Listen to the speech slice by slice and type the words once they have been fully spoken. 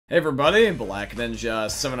Hey everybody, Black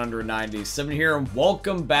Ninja 797 here, and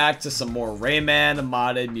welcome back to some more Rayman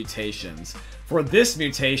modded mutations. For this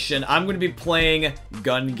mutation, I'm going to be playing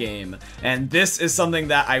Gun Game, and this is something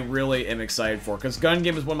that I really am excited for, because Gun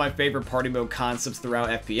Game is one of my favorite party mode concepts throughout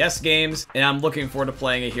FPS games, and I'm looking forward to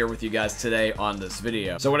playing it here with you guys today on this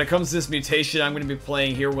video. So when it comes to this mutation, I'm going to be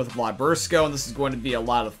playing here with Vlabursco, and this is going to be a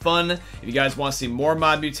lot of fun. If you guys want to see more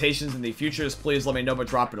mod mutations in the future, just please let me know by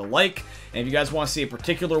dropping a like, and if you guys want to see a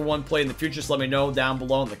particular one played in the future, just let me know down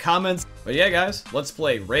below in the comments. But yeah guys, let's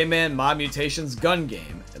play Rayman Mod Mutations Gun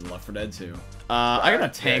Game in L4D2 2. I got a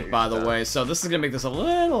tank, by the way, so this is gonna make this a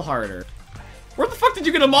little harder. Where the fuck did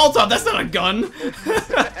you get a Molotov? That's not a gun!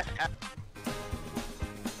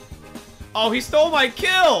 Oh, he stole my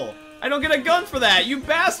kill! I don't get a gun for that, you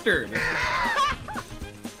bastard!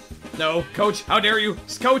 No, Coach, how dare you?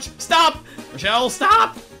 Coach, stop! Rochelle,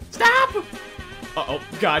 stop! Stop! Uh-oh,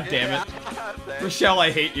 god damn it. Rochelle, I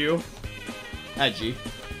hate you. Edgy.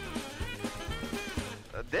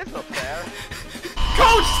 That's not fair.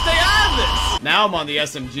 Coach, stay out of this! Now I'm on the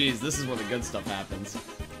SMGs. This is where the good stuff happens.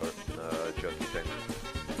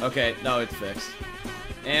 Okay, no, it's fixed.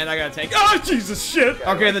 And I got a tank. Oh, Jesus, shit!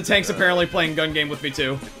 Okay, the tank's apparently playing Gun Game with me,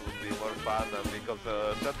 too. It would be more fun because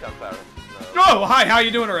shotguns are... Oh, hi, how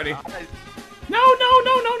you doing already? No.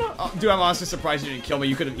 Oh, dude, I'm honestly surprised you didn't kill me.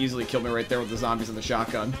 You could have easily killed me right there with the zombies and the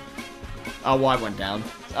shotgun. Oh, well, I went down.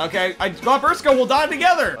 Okay, Vlabursco, we'll die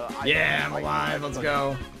together! Yeah, I'm alive, let's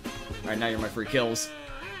go. Alright, now you're my free kills.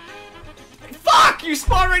 Fuck! You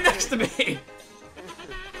spawned right next to me!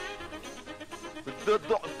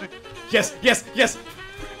 Yes!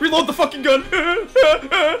 Reload the fucking gun! God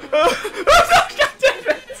damn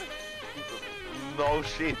it! No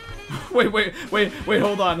shit. Wait,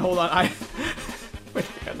 hold on. Wait,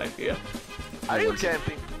 I got an idea. Are you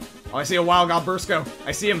camping? Oh, I see a wild Vlabursco.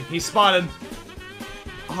 I see him. He's spotted.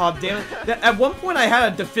 Oh, damn it. At one point, I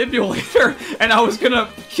had a defibrillator, and I was gonna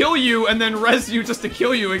kill you and then res you just to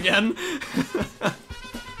kill you again.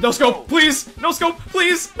 No scope, please! No scope,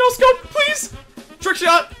 please! No scope, please! Trick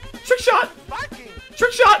shot! Trick shot!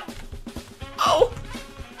 Trick shot! Oh!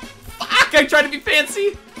 Fuck! I tried to be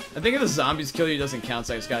fancy! I think if the zombies kill you, it doesn't count,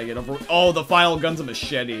 so I just gotta get over. Oh, the final gun's a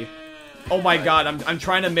machete. Oh my god, I'm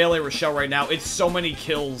trying to melee Rochelle right now. It's so many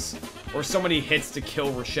kills. Or so many hits to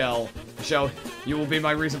kill Rochelle. Rochelle, you will be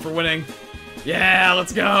my reason for winning. Yeah,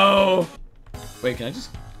 let's go! Wait, can I just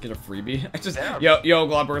get a freebie? Yo,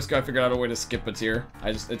 Vlabursco, I figured out a way to skip a tier.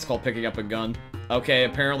 It's called picking up a gun. Okay,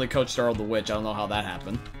 apparently Coach startled the witch. I don't know how that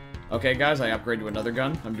happened. Okay, guys, I upgraded to another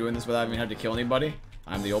gun. I'm doing this without even having to kill anybody.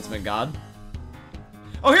 I'm the ultimate god.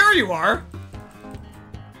 Oh, here you are!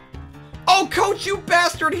 Oh, Coach, you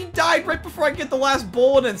bastard! He died right before I get the last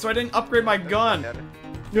bullet in, so I didn't upgrade my gun.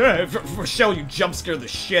 Yeah, Rochelle, you jump scared the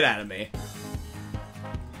shit out of me.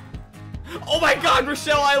 Oh my god,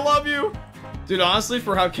 Rochelle, I love you! Dude, honestly,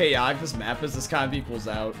 for how chaotic this map is, this kind of equals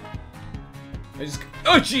out.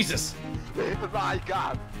 Oh, Jesus! My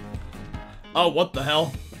god! Oh, what the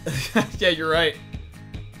hell? Yeah, you're right.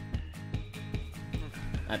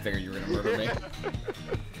 I figured you were gonna murder me.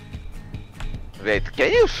 Wait,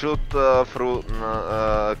 can you shoot through...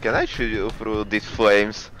 can I shoot you through these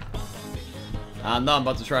flames? No, I'm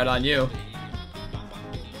about to try it on you.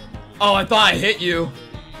 Oh, I thought I hit you.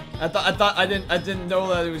 I didn't know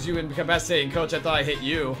that it was you incapacitating, Coach. I thought I hit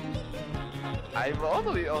you. I'm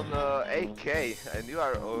only on AK, and you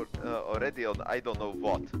are already on I don't know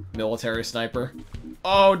what. Military sniper.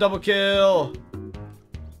 Oh, double kill.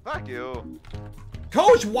 Fuck you.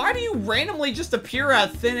 Coach, why do you randomly just appear out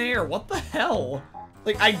of thin air? What the hell?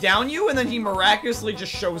 Like, I down you, and then he miraculously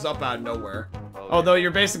just shows up out of nowhere. Although you're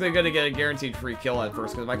basically gonna get a guaranteed free kill at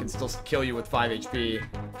first, because I can still kill you with 5 HP.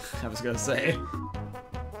 I was gonna say.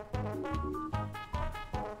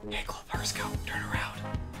 Hey, Vlabursco, turn around.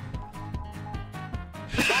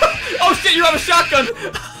 Oh shit, you have a shotgun!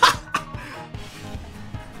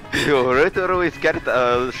 You literally scared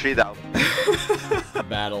shit out.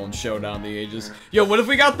 Battle and showdown the ages. Yo, what if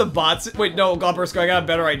we got the bots? Wait, no, Vlabursco, I got a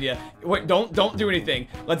better idea. Wait, don't do anything.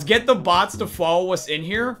 Let's get the bots to follow us in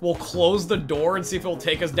here. We'll close the door and see if it'll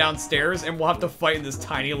take us downstairs, and we'll have to fight in this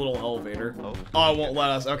tiny little elevator. Oh, it won't let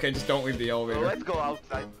us. Okay, just don't leave the elevator. Well, let's go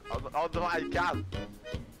outside. Although I can't.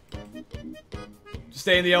 Just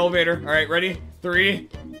stay in the elevator. All right, ready? 3,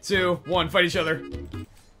 2, 1, fight each other.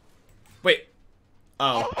 Wait.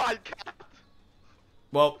 Oh. Oh my god.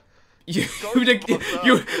 Well. You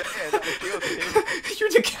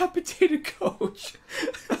decapitated Coach.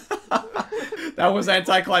 That was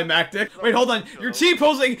anticlimactic. Wait, hold on. You're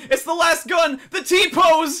T-posing. It's the last gun. The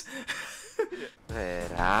T-pose. Where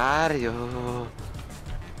are you?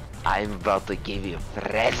 I'm about to give you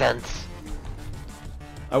presents.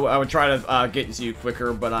 I would try to get to you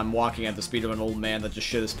quicker, but I'm walking at the speed of an old man that just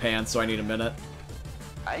shit his pants, so I need a minute.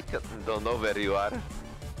 I don't know where you are.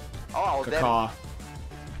 Oh, there. Caw.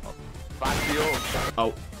 Oh, fuck you.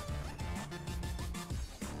 Oh.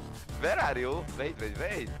 Where are you? Wait.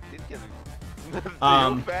 Did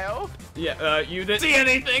you fail? Yeah, you didn't see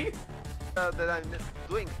anything? That I'm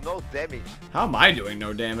doing no damage. How am I doing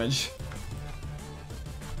no damage?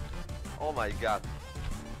 Oh my god.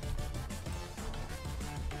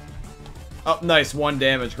 Oh, nice. 1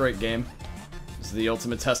 damage. Great game. This is the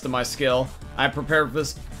ultimate test of my skill. I prepared for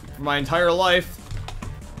this for my entire life.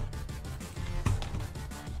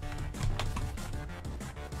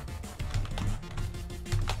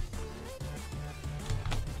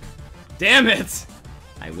 Damn it!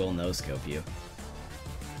 I will no-scope you.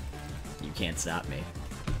 You can't stop me.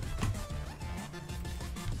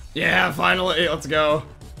 Yeah, finally! Let's go.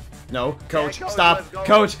 No, coach, Yeah, coach, stop! let's go.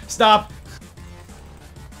 Coach, stop!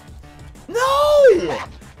 No!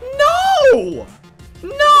 No!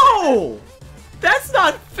 No! That's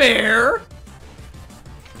not fair!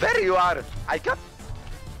 There you are! I got...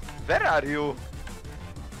 Where are you?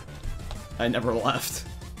 I never left.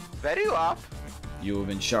 Where you are? You have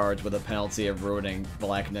been charged with a penalty of ruining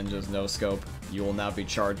Black Ninja's no-scope. You will now be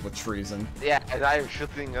charged with treason. Yeah, and I'm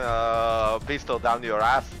shooting a pistol down your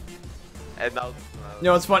ass. And now... You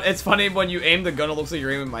know, it's fun. It's funny when you aim the gun, it looks like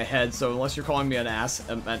you're aiming at my head, so unless you're calling me an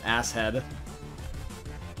ass head.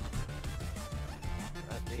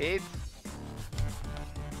 Hit.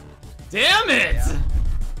 Damn it! Yeah.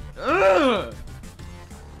 Ugh!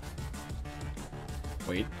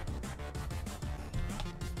 Wait.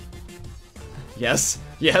 Yes.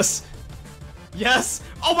 Yes. Yes!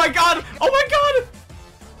 Oh my god! Oh my god!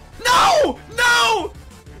 No! No!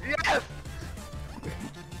 Yes!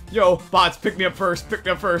 Yo, bots, pick me up first. Pick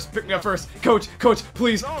me up first. Pick me up first. Coach,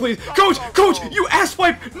 please, No, please. no, Coach, no, coach, no. you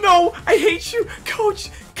asswipe! No! I hate you! Coach!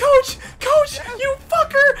 You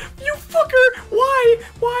fucker! You fucker!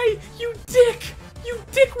 Why? You dick! You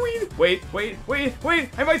dickweed! Wait.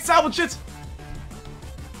 I might salvage it!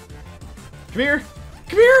 Come here!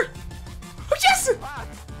 Oh, yes!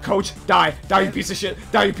 Coach, die! Die, you piece of shit!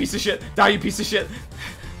 Die, you piece of shit! Die, you piece of shit!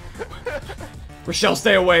 Rochelle,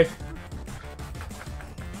 stay away!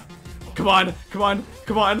 Come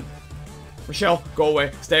on! Rochelle, go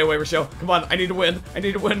away. Stay away, Rochelle. Come on, I need to win.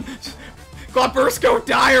 Glabursco,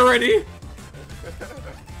 die already!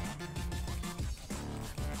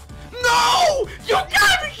 No! You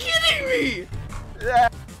gotta be kidding me! Yeah.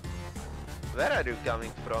 Where are you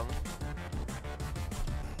coming from?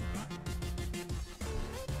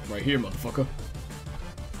 Right here, motherfucker.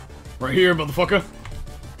 Right here, motherfucker.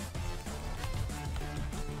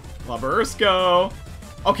 Glabursco.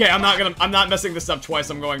 Okay, I'm not messing this up twice.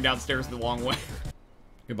 I'm going downstairs the long way.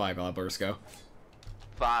 Goodbye, Glabursco.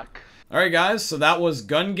 Fuck. Alright guys, so that was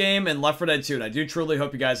Gun Game and Left 4 Dead 2, and I do truly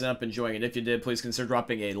hope you guys end up enjoying it. If you did, please consider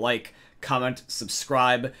dropping a like, comment,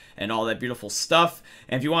 subscribe, and all that beautiful stuff.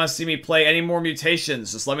 And if you want to see me play any more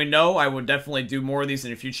mutations, just let me know. I would definitely do more of these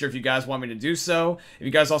in the future if you guys want me to do so. If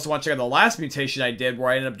you guys also want to check out the last mutation I did,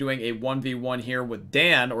 where I ended up doing a 1v1 here with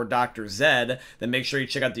Dan, or Dr. Zed, then make sure you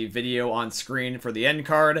check out the video on screen for the end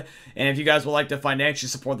card. And if you guys would like to financially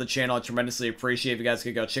support the channel, I tremendously appreciate if you guys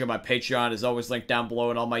could go check out my Patreon. It's always linked down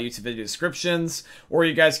below in all my YouTube video descriptions. Or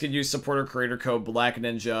you guys could use supporter creator code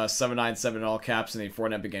BlackNinja797 in all caps in the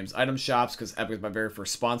Fortnite Epic Games item shops, because Epic is my very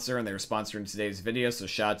first sponsor, and they were sponsoring today's video, so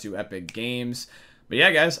shout out to Epic Games. But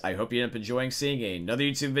yeah, guys, I hope you end up enjoying seeing another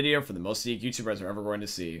YouTube video for the most unique YouTubers I'm ever going to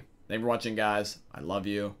see. Thank you for watching, guys. I love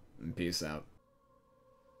you, and peace out.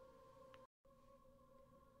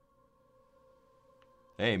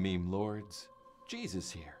 Hey, meme lords.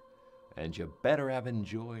 Jesus here. And you better have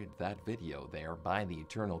enjoyed that video there by the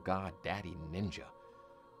eternal god Daddy Ninja.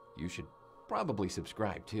 You should probably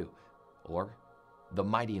subscribe too, or the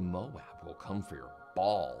mighty Moab will come for your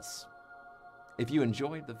balls. If you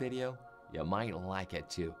enjoyed the video, you might like it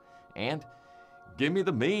too. And give me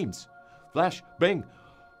the memes. Flash, bang,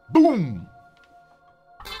 boom!